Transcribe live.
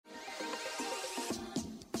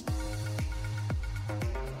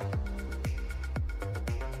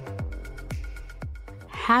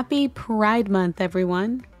Happy Pride Month,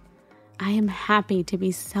 everyone. I am happy to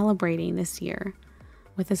be celebrating this year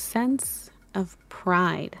with a sense of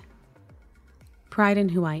pride. Pride in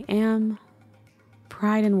who I am,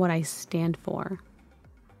 pride in what I stand for,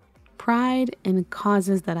 pride in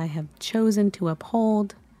causes that I have chosen to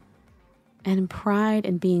uphold, and pride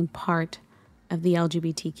in being part of the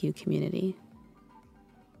LGBTQ community.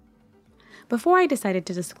 Before I decided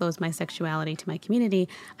to disclose my sexuality to my community,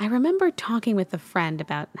 I remember talking with a friend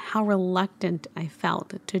about how reluctant I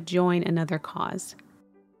felt to join another cause.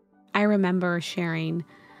 I remember sharing,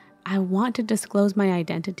 I want to disclose my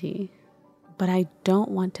identity, but I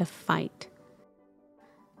don't want to fight.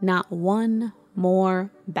 Not one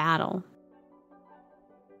more battle.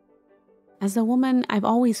 As a woman, I've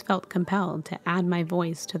always felt compelled to add my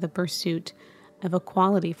voice to the pursuit of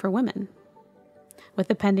equality for women. With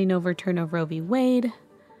the pending overturn of Roe v. Wade,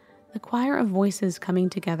 the choir of voices coming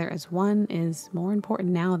together as one is more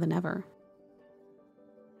important now than ever.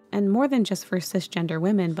 And more than just for cisgender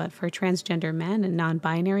women, but for transgender men and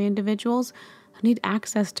non-binary individuals who need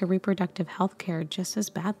access to reproductive health care just as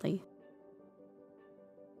badly.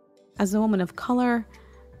 As a woman of color,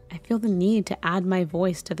 I feel the need to add my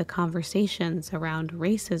voice to the conversations around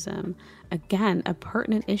racism, again, a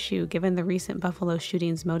pertinent issue given the recent Buffalo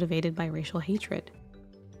shootings motivated by racial hatred.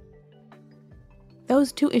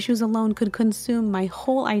 Those two issues alone could consume my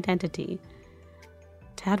whole identity.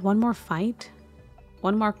 To add one more fight,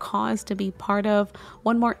 one more cause to be part of,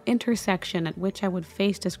 one more intersection at which I would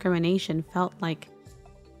face discrimination felt like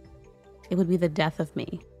it would be the death of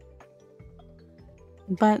me.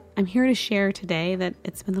 But I'm here to share today that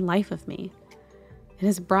it's been the life of me. It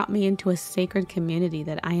has brought me into a sacred community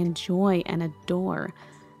that I enjoy and adore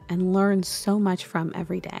and learn so much from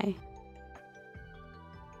every day.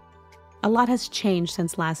 A lot has changed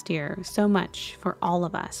since last year, so much for all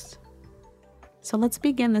of us. So let's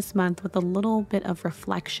begin this month with a little bit of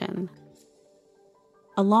reflection,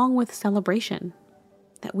 along with celebration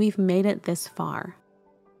that we've made it this far.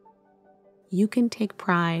 You can take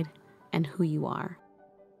pride in who you are.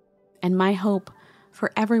 And my hope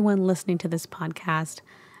for everyone listening to this podcast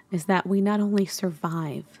is that we not only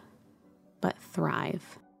survive, but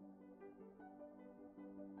thrive.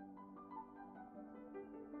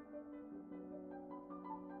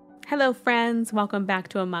 Hello, friends. Welcome back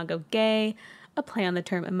to Imago Gay, a play on the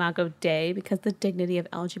term Imago Dei because the dignity of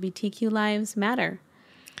LGBTQ lives matter.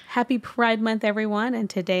 Happy Pride Month, everyone. And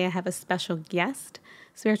today I have a special guest,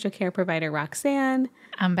 spiritual care provider Roxanne.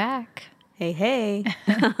 I'm back. Hey, hey.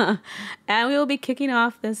 And we will be kicking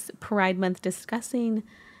off this Pride Month discussing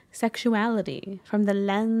sexuality from the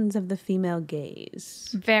lens of the female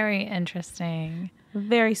gaze. Very interesting.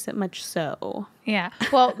 Very much so. Yeah.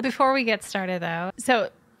 Well, before we get started, though, so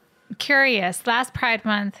curious, last Pride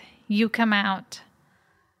Month, you come out,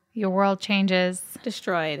 your world changes.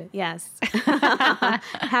 Destroyed, yes.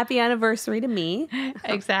 Happy anniversary to me.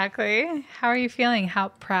 Exactly. How are you feeling? How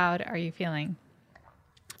proud are you feeling?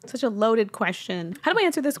 Such a loaded question. How do I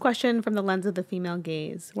answer this question from the lens of the female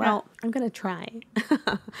gaze? Well, I'm going to try.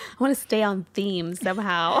 I want to stay on theme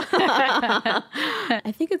somehow.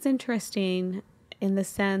 I think it's interesting in the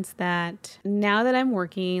sense that now that I'm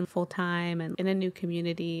working full-time and in a new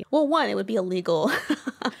community, well, one, it would be illegal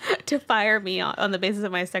to fire me on the basis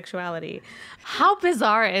of my sexuality. How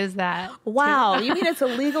bizarre is that? Wow. You mean it's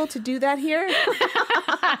illegal to do that here?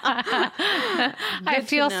 I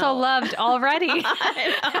feel so loved already.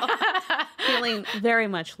 I know. Feeling very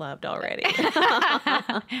much loved already. And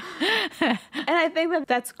I think that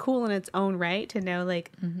that's cool in its own right to know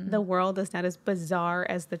the world is not as bizarre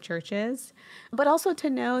as the church is, but also to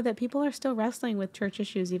know that people are still wrestling with church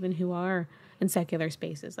issues, even who are in secular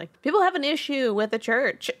spaces. Like, people have an issue with the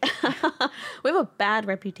church. We have a bad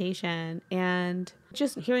reputation. And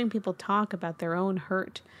just hearing people talk about their own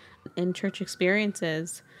hurt in church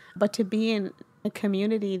experiences, but to be in a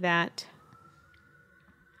community that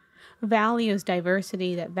values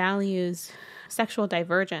diversity, that values sexual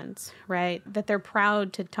divergence, right? That they're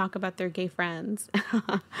proud to talk about their gay friends.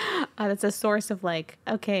 That's a source of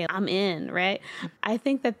okay, I'm in, right? I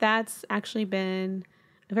think that that's actually been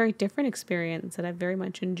a very different experience that I've very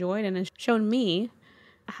much enjoyed and has shown me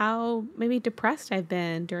how maybe depressed I've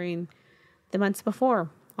been during the months before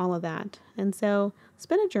all of that. And so it's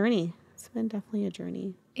been a journey. It's been definitely a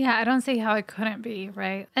journey. Yeah, I don't see how it couldn't be,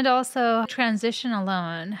 right? And also transition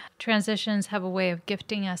alone. Transitions have a way of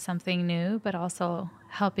gifting us something new, but also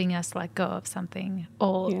helping us let go of something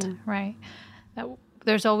old, right?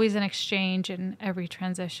 There's always an exchange in every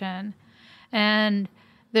transition. And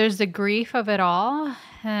there's the grief of it all,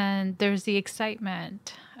 and there's the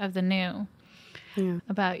excitement of the new.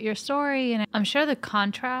 about your story. And I'm sure the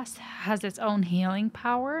contrast has its own healing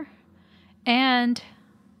power. And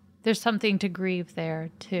there's something to grieve there,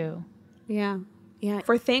 too. Yeah. Yeah.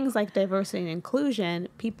 For things like diversity and inclusion,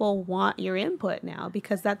 people want your input now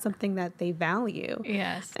because that's something that they value.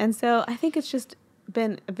 Yes. And so I think it's just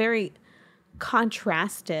been a very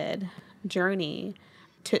contrasted journey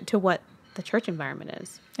to what the church environment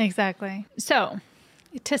is. Exactly. So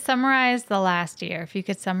to summarize the last year, if you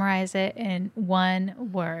could summarize it in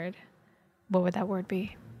one word, what would that word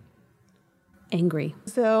be? Angry.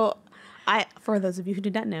 So for those of you who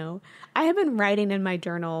did not know, I have been writing in my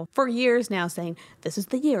journal for years now saying, this is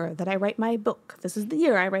the year that I write my book. This is the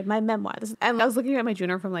year I write my memoir. And I was looking at my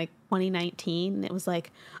journal from like 2019 and it was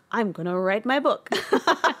like, I'm going to write my book.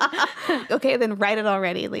 Okay, then write it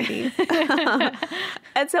already, lady.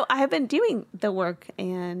 And so I have been doing the work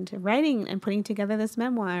and writing and putting together this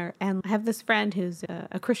memoir. And I have this friend who's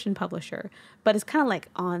a Christian publisher, but it's kind of like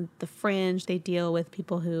on the fringe. They deal with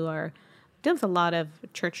people who are dealing with a lot of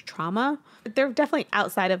church trauma. They're definitely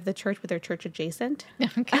outside of the church, but they're church adjacent.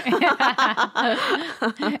 Okay.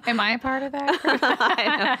 Am I a part of that?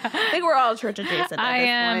 I think we're all church adjacent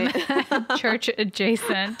at this point. Church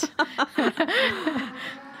adjacent.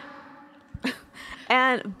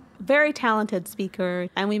 And very talented speaker.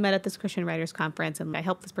 And we met at this Christian Writers Conference and I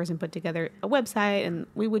helped this person put together a website and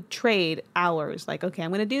we would trade hours. Like, okay, I'm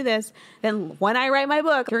going to do this. Then when I write my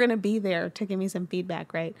book, you're going to be there to give me some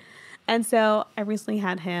feedback, right? And so I recently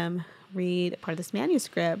had him read part of this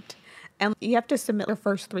manuscript. And you have to submit the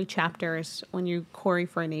first 3 chapters when you query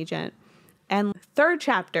for an agent. And 3rd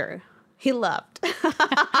chapter, he loved.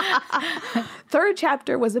 3rd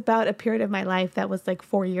chapter was about a period of my life that was like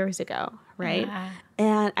 4 years ago, right? Yeah.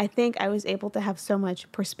 And I think I was able to have so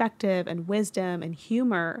much perspective and wisdom and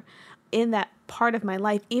humor in that part of my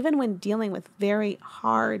life, even when dealing with very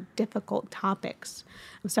hard, difficult topics.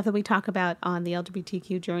 Stuff that we talk about on the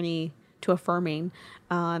LGBTQ journey to affirming.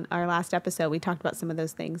 On our last episode, we talked about some of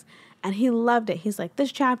those things. And he loved it. He's like,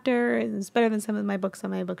 this chapter is better than some of my books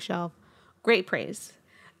on my bookshelf. Great praise.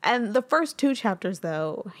 And the first 2 chapters,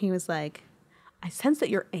 though, he was like, I sense that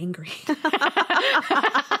you're angry.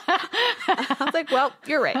 I was like, well,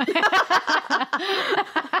 you're right.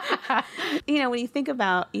 When you think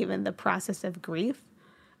about even the process of grief,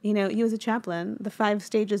 you as a chaplain, the 5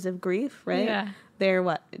 stages of grief, right? Yeah. They're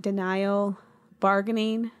what? Denial,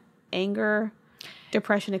 bargaining, anger,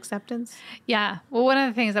 depression, acceptance. Yeah. Well, one of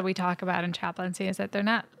the things that we talk about in chaplaincy is that they're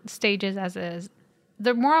not stages as is.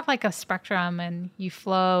 They're more of like a spectrum and you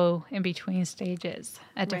flow in between stages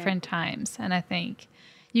at different times. And I think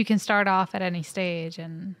you can start off at any stage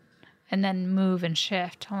and then move and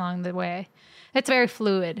shift along the way. It's very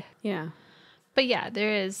fluid. Yeah. But yeah,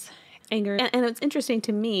 there is anger. And it's interesting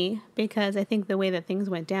to me because I think the way that things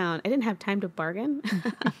went down, I didn't have time to bargain.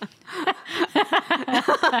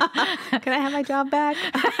 Can I have my job back?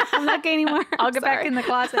 I'm not getting more. I'll get back in the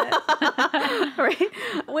closet. Right?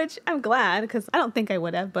 Which I'm glad because I don't think I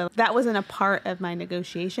would have, but that wasn't a part of my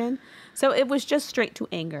negotiation. So it was just straight to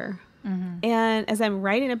anger. Mm-hmm. And as I'm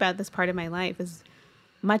writing about this part of my life, as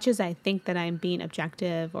much as I think that I'm being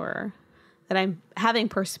objective or that I'm having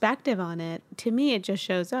perspective on it, to me it just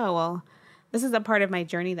shows, oh, well, this is a part of my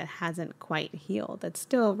journey that hasn't quite healed. That's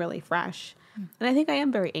still really fresh. And I think I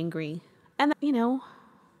am very angry. And,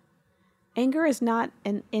 anger is not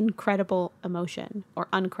an incredible emotion or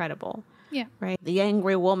uncredible. Yeah. Right? The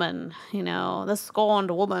angry woman, the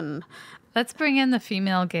scorned woman. Let's bring in the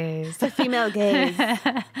female gaze. The female gaze.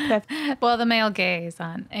 Well, the male gaze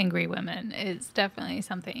on angry women is definitely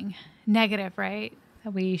something negative, right?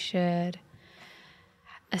 That we should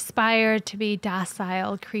aspire to be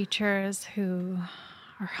docile creatures who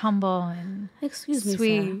are humble and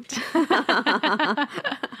sweet.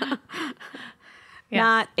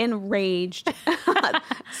 Not enraged,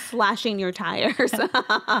 slashing your tires.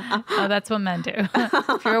 Oh, that's what men do.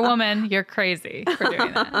 If you're a woman, you're crazy for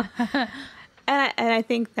doing that. And I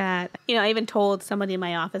think that, I even told somebody in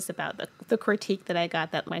my office about the critique that I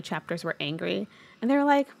got that my chapters were angry. And they were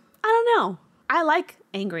like, I don't know. I like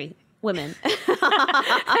angry women.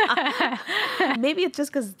 Maybe it's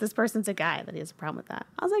just because this person's a guy that he has a problem with that.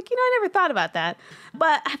 I was like, I never thought about that.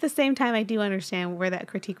 But at the same time, I do understand where that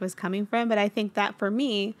critique was coming from. But I think that for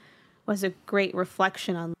me was a great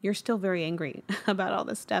reflection on you're still very angry about all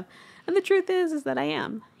this stuff. And the truth is that I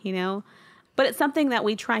am, But it's something that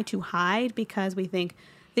we try to hide because we think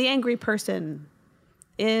the angry person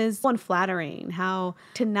is unflattering, how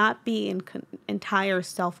to not be in entire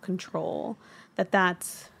self-control,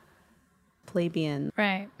 that's plebeian.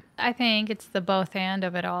 Right. I think it's the both and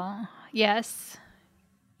of it all. Yes,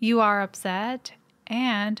 you are upset,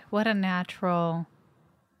 and what a natural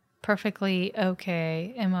perfectly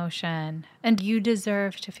okay emotion. And you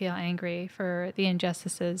deserve to feel angry for the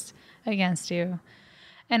injustices against you.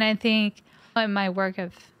 And I think in my work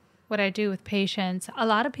of what I do with patients, a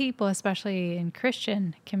lot of people, especially in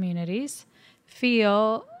Christian communities,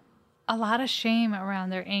 feel a lot of shame around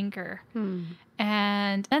their anger.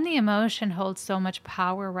 And then the emotion holds so much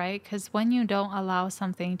power, right? Because when you don't allow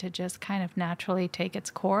something to just kind of naturally take its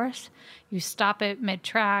course, you stop it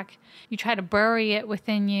mid-track, you try to bury it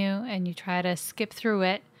within you, and you try to skip through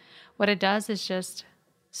it. What it does is just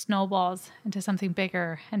snowballs into something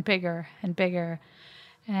bigger and bigger and bigger.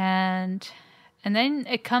 And then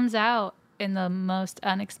it comes out in the most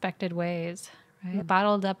unexpected ways, right?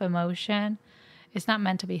 Bottled up emotion is not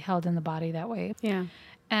meant to be held in the body that way. Yeah.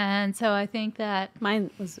 And so I think that... Mine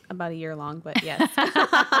was about a year long, but yes.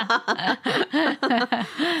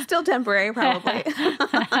 Still temporary, probably.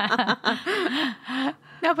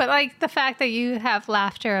 No, but like the fact that you have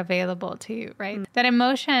laughter available to you, right? That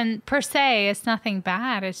emotion per se is nothing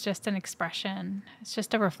bad. It's just an expression. It's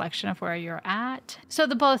just a reflection of where you're at. So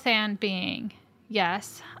the both and being,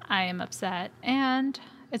 yes, I am upset, and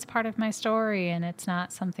it's part of my story, and it's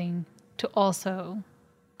not something to also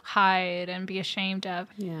hide and be ashamed of.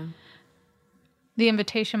 Yeah. The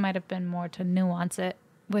invitation might have been more to nuance it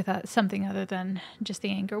with something other than just the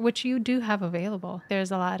anger, which you do have available.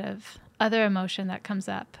 There's a lot of other emotion that comes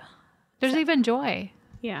up. There's even joy.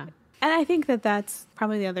 Yeah. And I think that that's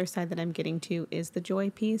probably the other side that I'm getting to is the joy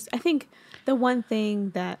piece. I think the one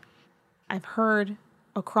thing that I've heard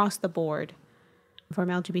across the board from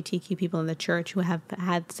LGBTQ people in the church who have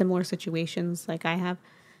had similar situations like I have,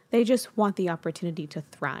 they just want the opportunity to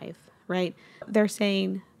thrive, right? They're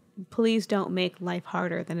saying, please don't make life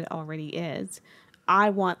harder than it already is. I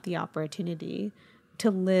want the opportunity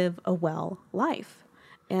to live a well life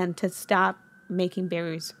and to stop making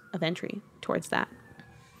barriers of entry towards that.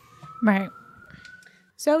 Right.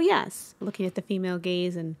 So yes, looking at the female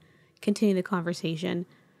gaze and continue the conversation,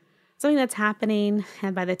 something that's happening,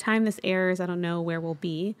 and by the time this airs, I don't know where we'll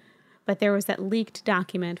be, but there was that leaked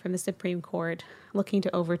document from the Supreme Court looking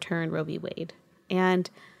to overturn Roe v. Wade. And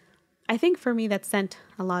I think for me that sent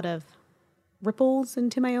a lot of ripples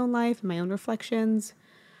into my own life and my own reflections.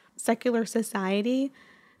 Secular society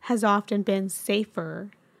has often been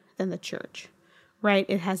safer than the church, right?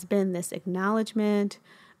 It has been this acknowledgement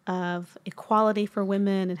of equality for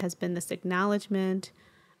women. It has been this acknowledgement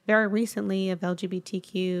very recently of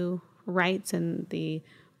LGBTQ rights and the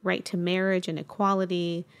right to marriage and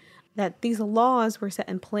equality, that these laws were set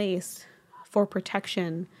in place for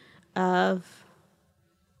protection of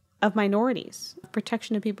minorities,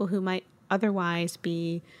 protection of people who might otherwise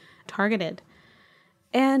be targeted.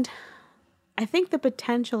 And I think the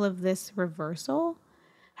potential of this reversal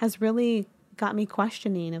has really got me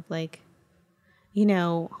questioning of like, you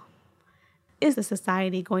know, is the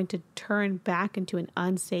society going to turn back into an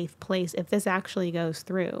unsafe place if this actually goes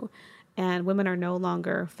through and women are no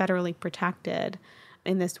longer federally protected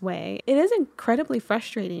in this way? It is incredibly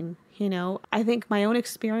frustrating. You know, I think my own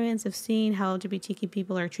experience of seeing how LGBTQ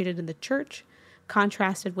people are treated in the church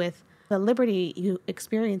contrasted with the liberty you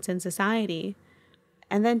experience in society,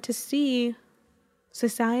 and then to see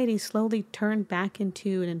society slowly turn back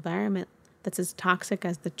into an environment that's as toxic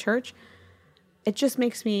as the church, it just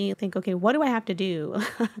makes me think, okay, what do I have to do?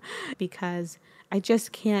 Because I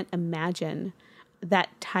just can't imagine that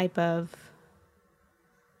type of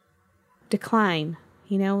decline,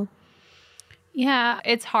 you know? Yeah,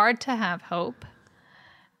 it's hard to have hope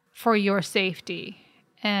for your safety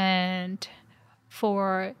and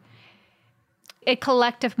for a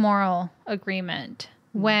collective moral agreement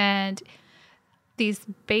when these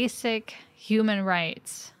basic human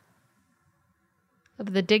rights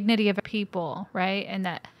of the dignity of people, right? And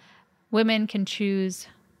that women can choose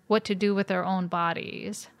what to do with their own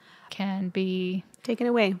bodies can be taken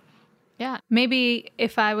away. Yeah. Maybe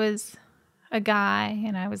if I was a guy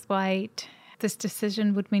and I was white, this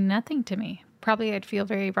decision would mean nothing to me. Probably I'd feel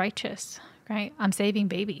very righteous, right? I'm saving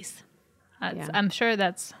babies. I'm sure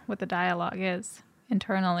that's what the dialogue is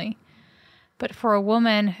internally. But for a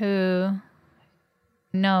woman who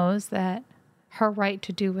knows that her right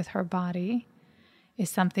to do with her body is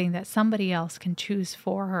something that somebody else can choose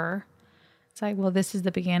for her, it's like, well, this is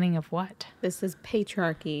the beginning of what? This is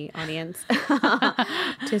patriarchy, audience.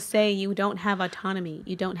 To say you don't have autonomy,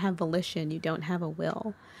 you don't have volition, you don't have a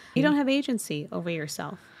will, you don't have agency over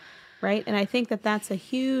yourself, right? And I think that that's a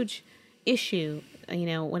huge issue, you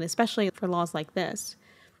know, when especially for laws like this.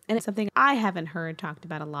 And it's something I haven't heard talked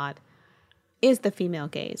about a lot is the female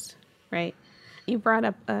gaze, right? You brought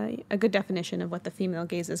up a good definition of what the female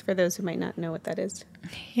gaze is for those who might not know what that is.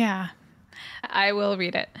 Yeah. I will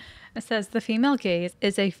read it. It says, the female gaze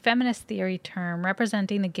is a feminist theory term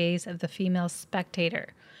representing the gaze of the female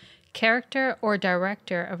spectator, character, or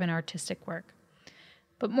director of an artistic work.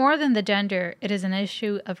 But more than the gender, it is an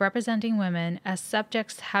issue of representing women as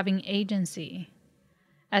subjects having agency.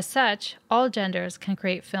 As such, all genders can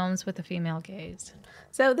create films with a female gaze.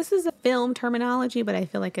 So this is a film terminology, but I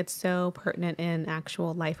feel like it's so pertinent in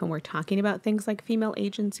actual life when we're talking about things like female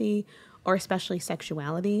agency or especially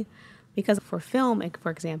sexuality. Because for film, like,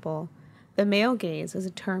 for example, the male gaze is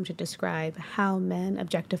a term to describe how men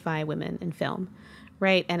objectify women in film,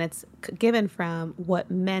 right? And it's given from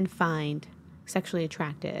what men find sexually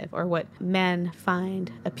attractive or what men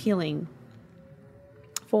find appealing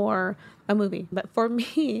for a movie. But for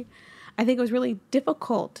me, I think it was really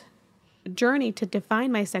difficult journey to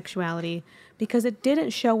define my sexuality because it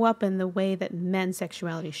didn't show up in the way that men's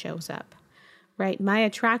sexuality shows up, right? My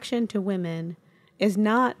attraction to women is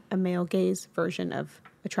not a male gaze version of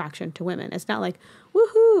attraction to women. It's not like,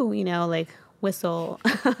 woohoo, you know, like whistle,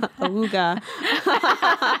 awooga.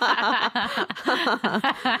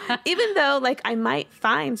 Even though like I might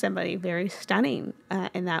find somebody very stunning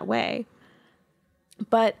in that way.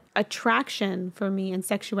 But attraction for me and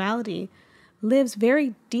sexuality lives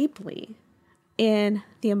very deeply in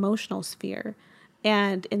the emotional sphere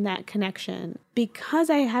and in that connection. Because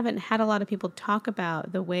I haven't had a lot of people talk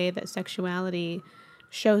about the way that sexuality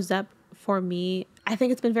shows up for me, I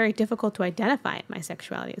think it's been very difficult to identify my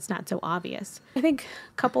sexuality. It's not so obvious. I think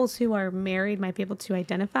couples who are married might be able to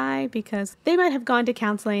identify because they might have gone to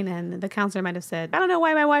counseling and the counselor might have said, I don't know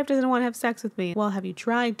why my wife doesn't want to have sex with me. Well, have you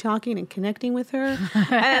tried talking and connecting with her?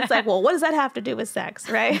 And it's like, well, what does that have to do with sex,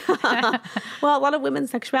 right? Well, a lot of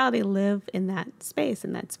women's sexuality live in that space,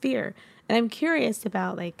 in that sphere. And I'm curious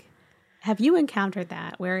about, like, have you encountered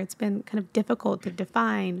that where it's been kind of difficult to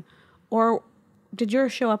define, or did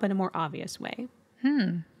yours show up in a more obvious way?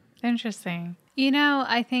 Interesting. You know,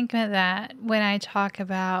 I think that when I talk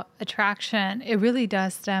about attraction, it really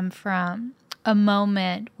does stem from a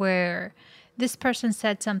moment where this person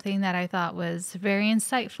said something that I thought was very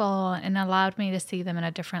insightful and allowed me to see them in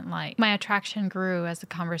a different light. My attraction grew as the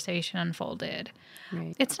conversation unfolded.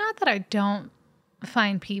 Right. It's not that I don't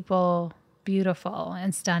find people beautiful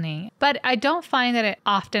and stunning, but I don't find that it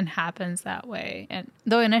often happens that way. And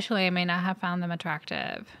though initially I may not have found them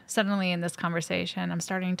attractive, suddenly in this conversation, I'm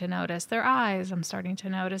starting to notice their eyes. I'm starting to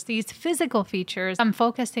notice these physical features. I'm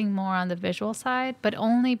focusing more on the visual side, but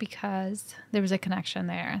only because there was a connection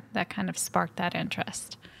there that kind of sparked that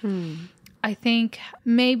interest. I think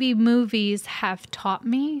maybe movies have taught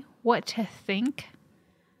me what to think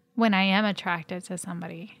when I am attracted to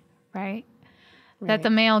somebody, right? That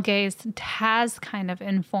the male gaze has kind of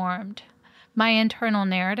informed my internal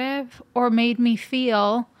narrative or made me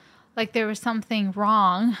feel like there was something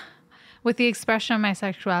wrong with the expression of my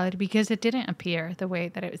sexuality because it didn't appear the way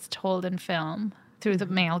that it was told in film through the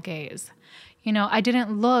male gaze. You know, I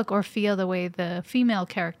didn't look or feel the way the female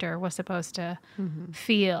character was supposed to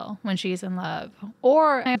feel when she's in love.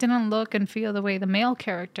 Or I didn't look and feel the way the male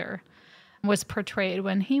character was portrayed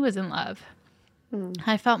when he was in love.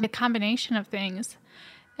 I felt a combination of things,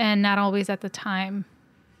 and not always at the time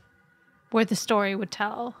where the story would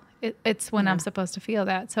tell. It's when I'm supposed to feel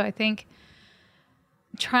that. So I think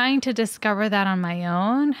trying to discover that on my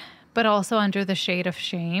own, but also under the shade of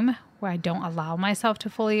shame, where I don't allow myself to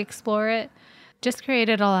fully explore it, just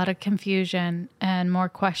created a lot of confusion and more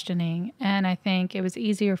questioning. And I think it was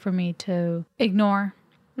easier for me to ignore,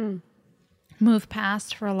 move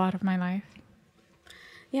past for a lot of my life.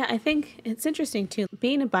 Yeah, I think it's interesting, too,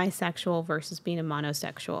 being a bisexual versus being a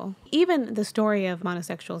monosexual. Even the story of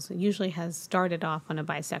monosexuals usually has started off on a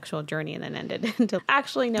bisexual journey and then ended into,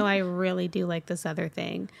 actually, no, I really do like this other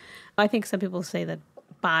thing. I think some people say that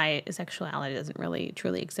bisexuality doesn't really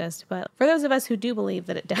truly exist, but for those of us who do believe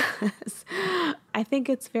that it does, I think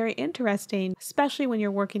it's very interesting, especially when you're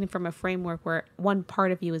working from a framework where one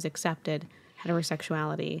part of you is accepted,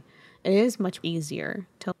 heterosexuality. It is much easier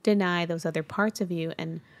to deny those other parts of you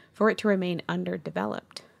and for it to remain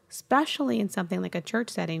underdeveloped, especially in something like a church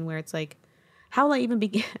setting where it's like, how will I even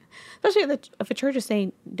begin? Especially if a church is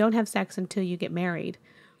saying, don't have sex until you get married.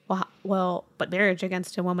 Well, but marriage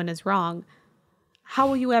against a woman is wrong. How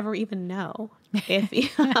will you ever even know?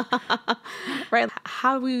 Right?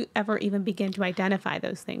 How will you ever even begin to identify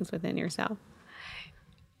those things within yourself?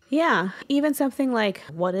 Yeah, even something like,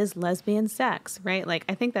 what is lesbian sex, right? Like,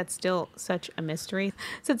 I think that's still such a mystery.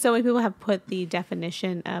 Since so many people have put the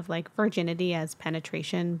definition of like virginity as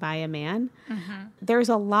penetration by a man, there's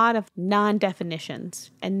a lot of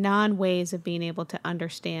non-definitions and non-ways of being able to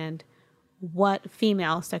understand what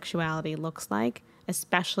female sexuality looks like,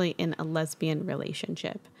 especially in a lesbian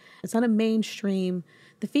relationship. It's not a mainstream.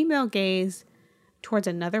 The female gaze towards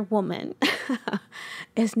another woman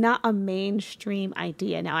is not a mainstream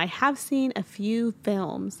idea. Now, I have seen a few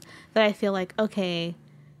films that I feel like, okay,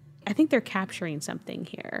 I think they're capturing something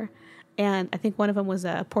here. And I think one of them was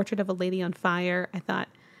a Portrait of a Lady on Fire. I thought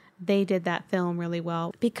they did that film really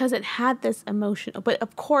well because it had this emotion. But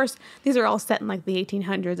of course, these are all set in like the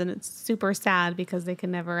 1800s, and it's super sad because they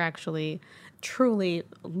can never actually truly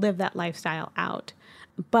live that lifestyle out.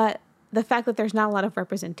 But the fact that there's not a lot of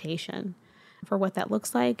representation for what that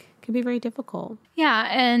looks like can be very difficult. Yeah,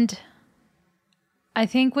 and I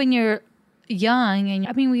think when you're young, and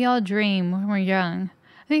I mean, we all dream when we're young.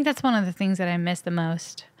 I think that's one of the things that I miss the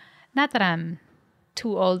most. Not that I'm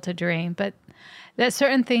too old to dream, but that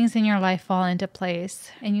certain things in your life fall into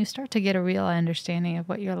place and you start to get a real understanding of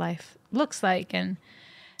what your life looks like, and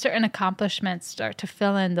certain accomplishments start to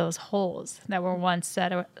fill in those holes that were once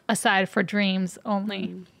set aside for dreams only.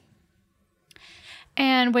 Mm.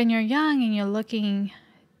 And when you're young and you're looking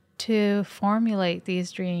to formulate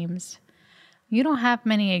these dreams, you don't have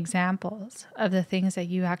many examples of the things that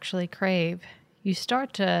you actually crave. You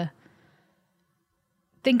start to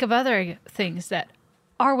think of other things that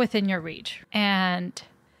are within your reach. And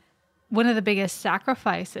one of the biggest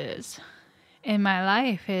sacrifices in my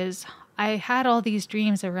life is I had all these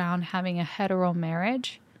dreams around having a hetero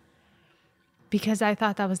marriage because I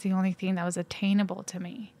thought that was the only thing that was attainable to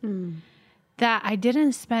me. Mm. That I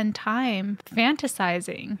didn't spend time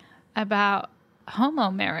fantasizing about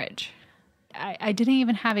homo marriage. I didn't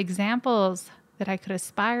even have examples that I could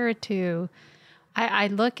aspire to. I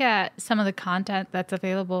look at some of the content that's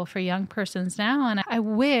available for young persons now, and I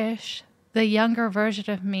wish the younger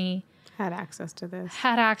version of me had access to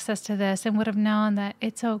this. And would have known that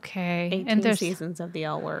it's okay. 18 and there's seasons of the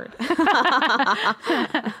L Word.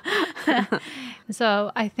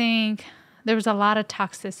 So I think there was a lot of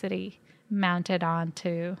toxicity mounted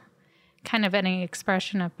onto kind of any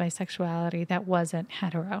expression of my sexuality that wasn't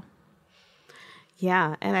hetero.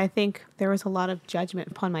 Yeah, and I think there was a lot of judgment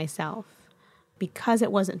upon myself because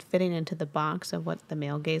it wasn't fitting into the box of what the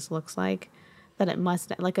male gaze looks like, that it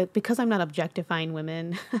must, because I'm not objectifying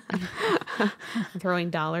women, throwing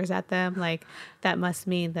dollars at them, like that must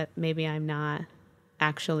mean that maybe I'm not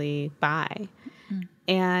actually bi. Mm-hmm.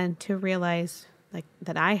 And to realize like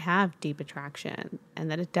that I have deep attraction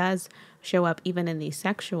and that it does show up even in these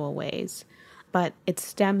sexual ways, but it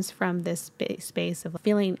stems from this space of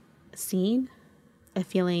feeling seen, of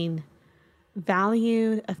feeling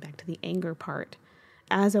valued, back to the anger part.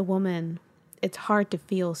 As a woman, it's hard to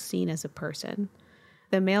feel seen as a person.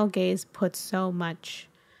 The male gaze puts so much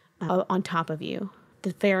on top of you.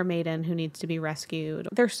 The fair maiden who needs to be rescued.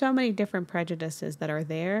 There's so many different prejudices that are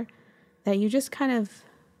there that you just kind of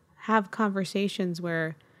have conversations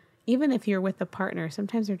where even if you're with a partner,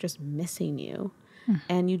 sometimes they're just missing you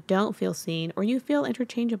and you don't feel seen or you feel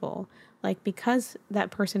interchangeable. Like because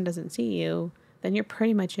that person doesn't see you, then you're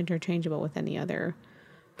pretty much interchangeable with any other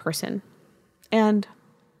person. And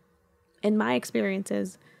in my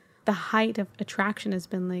experiences, the height of attraction has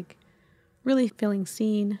been like really feeling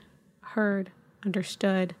seen, heard,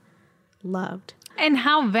 understood, loved. And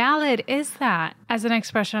how valid is that as an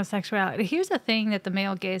expression of sexuality? Here's the thing that the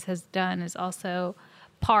male gaze has done is also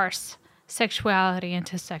parse sexuality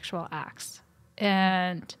into sexual acts.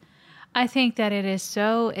 And I think that it is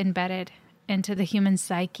so embedded into the human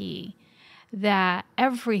psyche that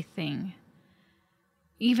everything,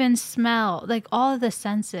 even smell, like all of the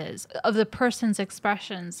senses of the person's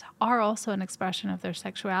expressions are also an expression of their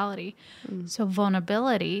sexuality. Mm. So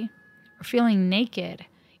vulnerability or feeling naked,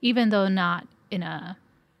 even though not in a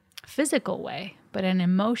physical way, but an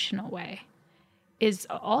emotional way, is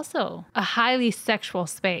also a highly sexual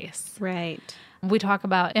space. Right. We talk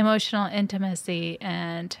about emotional intimacy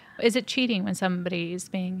and is it cheating when somebody is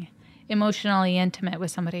being emotionally intimate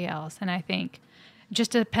with somebody else? And I think it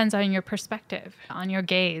just depends on your perspective, on your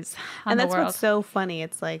gaze on the world. And that's what's so funny.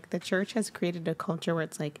 It's like the church has created a culture where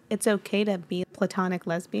it's like, it's okay to be platonic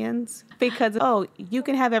lesbians because, you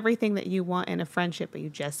can have everything that you want in a friendship, but you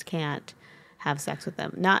just can't have sex with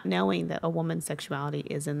them, not knowing that a woman's sexuality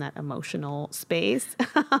is in that emotional space.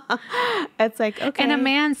 It's like, okay. And a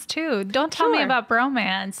man's too. Don't tell me about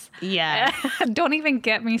bromance. Yeah. Don't even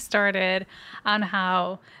get me started on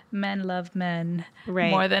how men love men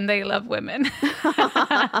more than they love women.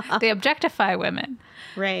 They objectify women.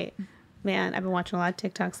 Right. Man, I've been watching a lot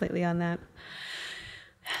of TikToks lately on that.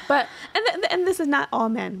 But, and this is not all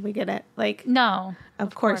men. We get it. Like, no,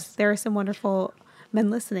 of course, there are some wonderful men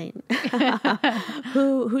listening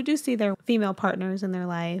who do see their female partners in their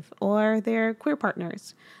life or their queer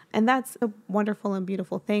partners. And that's a wonderful and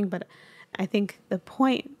beautiful thing. But I think the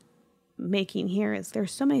point making here is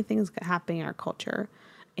there's so many things happening in our culture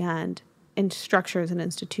and in structures and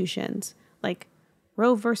institutions like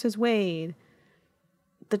Roe versus Wade,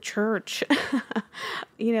 the church,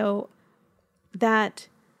 that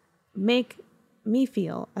make me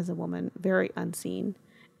feel as a woman very unseen,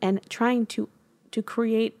 and trying to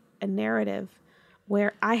create a narrative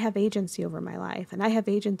where I have agency over my life and I have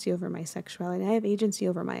agency over my sexuality and I have agency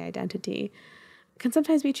over my identity can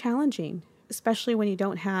sometimes be challenging, especially when you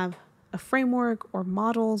don't have a framework or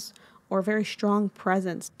models or a very strong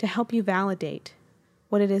presence to help you validate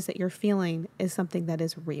what it is that you're feeling is something that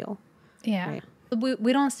is real. Yeah. Right?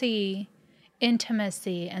 We don't see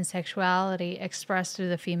intimacy and sexuality expressed through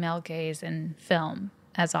the female gaze in film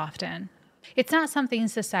as often. It's not something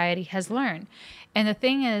society has learned. And the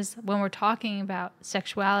thing is, when we're talking about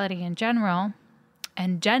sexuality in general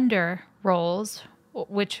and gender roles,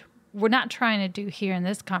 which we're not trying to do here in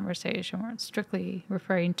this conversation, we're strictly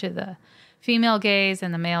referring to the female gaze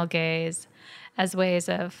and the male gaze as ways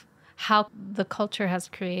of how the culture has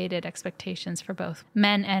created expectations for both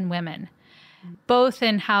men and women, both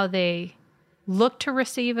in how they look to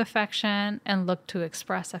receive affection and look to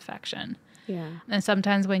express affection. Yeah. And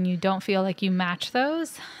sometimes when you don't feel like you match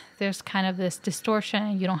those, there's kind of this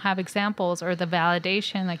distortion. You don't have examples or the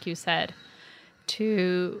validation, like you said,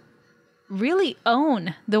 to really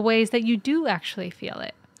own the ways that you do actually feel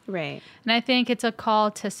it. Right. And I think it's a call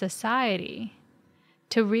to society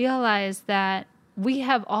to realize that we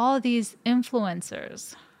have all these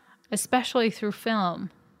influencers, especially through film,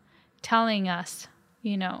 telling us,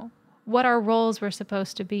 what our roles were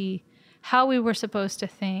supposed to be, how we were supposed to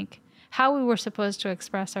think, how we were supposed to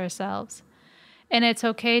express ourselves. And it's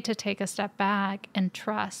okay to take a step back and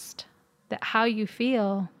trust that how you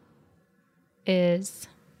feel is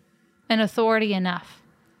an authority enough.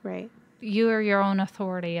 Right. You are your own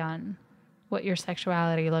authority on what your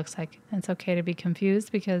sexuality looks like. And it's okay to be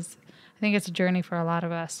confused because I think it's a journey for a lot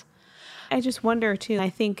of us. I just wonder too, I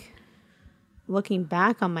think looking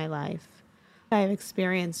back on my life, I've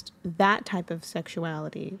experienced that type of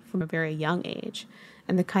sexuality from a very young age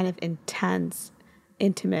and the kind of intense,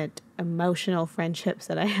 intimate, emotional friendships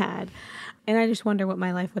that I had. And I just wonder what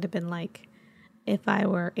my life would have been like if I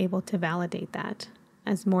were able to validate that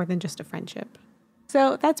as more than just a friendship.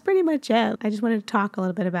 So that's pretty much it. I just wanted to talk a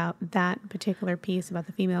little bit about that particular piece about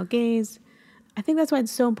the female gaze. I think that's why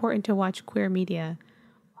it's so important to watch queer media.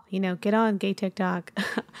 Get on gay TikTok,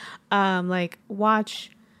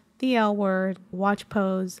 watch the L Word, watch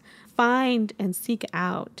Pose, find and seek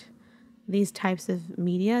out these types of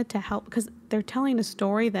media to help, because they're telling a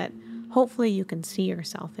story that hopefully you can see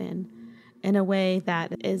yourself in a way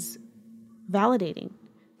that is validating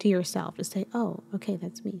to yourself to say, oh, okay,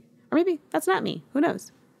 that's me. Or maybe that's not me. Who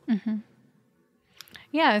knows? Mm-hmm.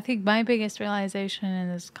 Yeah, I think my biggest realization in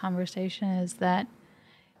this conversation is that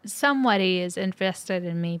somebody is invested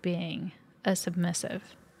in me being a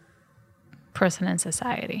submissive person in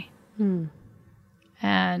society.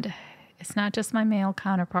 And it's not just my male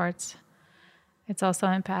counterparts. It's also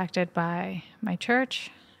impacted by my church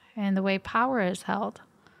and the way power is held.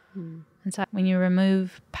 And so when you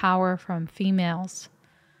remove power from females,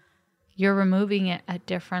 you're removing it at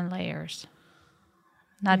different layers,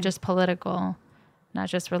 not just political, not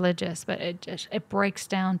just religious, but it breaks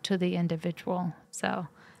down to the individual. So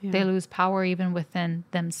they lose power even within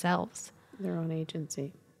themselves. Their own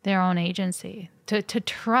agency. To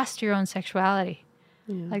trust your own sexuality.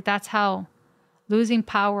 Like that's how losing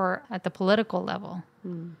power at the political level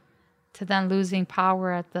to then losing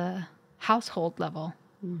power at the household level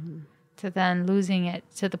to then losing it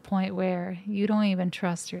to the point where you don't even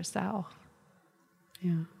trust yourself.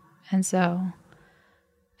 Yeah. And so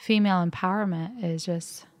female empowerment is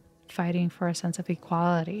just fighting for a sense of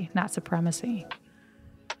equality, not supremacy.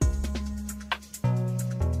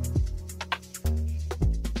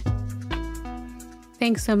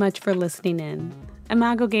 Thanks so much for listening in.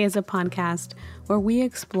 Imago Gay is a podcast where we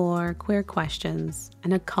explore queer questions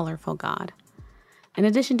and a colorful God. In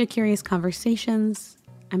addition to curious conversations,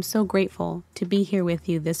 I'm so grateful to be here with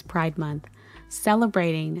you this Pride Month,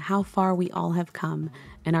 celebrating how far we all have come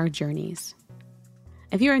in our journeys.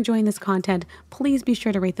 If you're enjoying this content, please be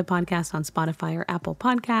sure to rate the podcast on Spotify or Apple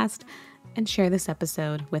Podcast and share this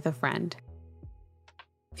episode with a friend.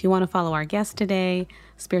 If you want to follow our guest today,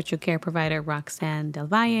 spiritual care provider Roxanne Del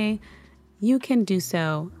Valle, you can do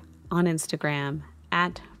so on Instagram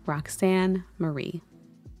at Roxanne Marie.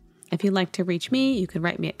 If you'd like to reach me, you can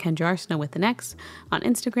write me at Kendra Arsenault with an X on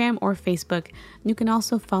Instagram or Facebook. And you can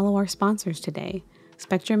also follow our sponsors today,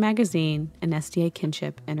 Spectrum Magazine and SDA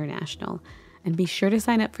Kinship International. And be sure to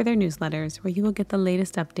sign up for their newsletters where you will get the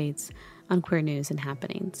latest updates on queer news and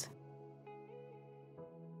happenings.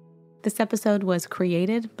 This episode was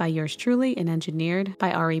created by yours truly and engineered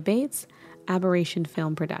by Ari Bates, Aberration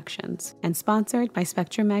Film Productions, and sponsored by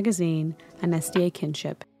Spectrum Magazine and SDA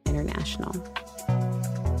Kinship International.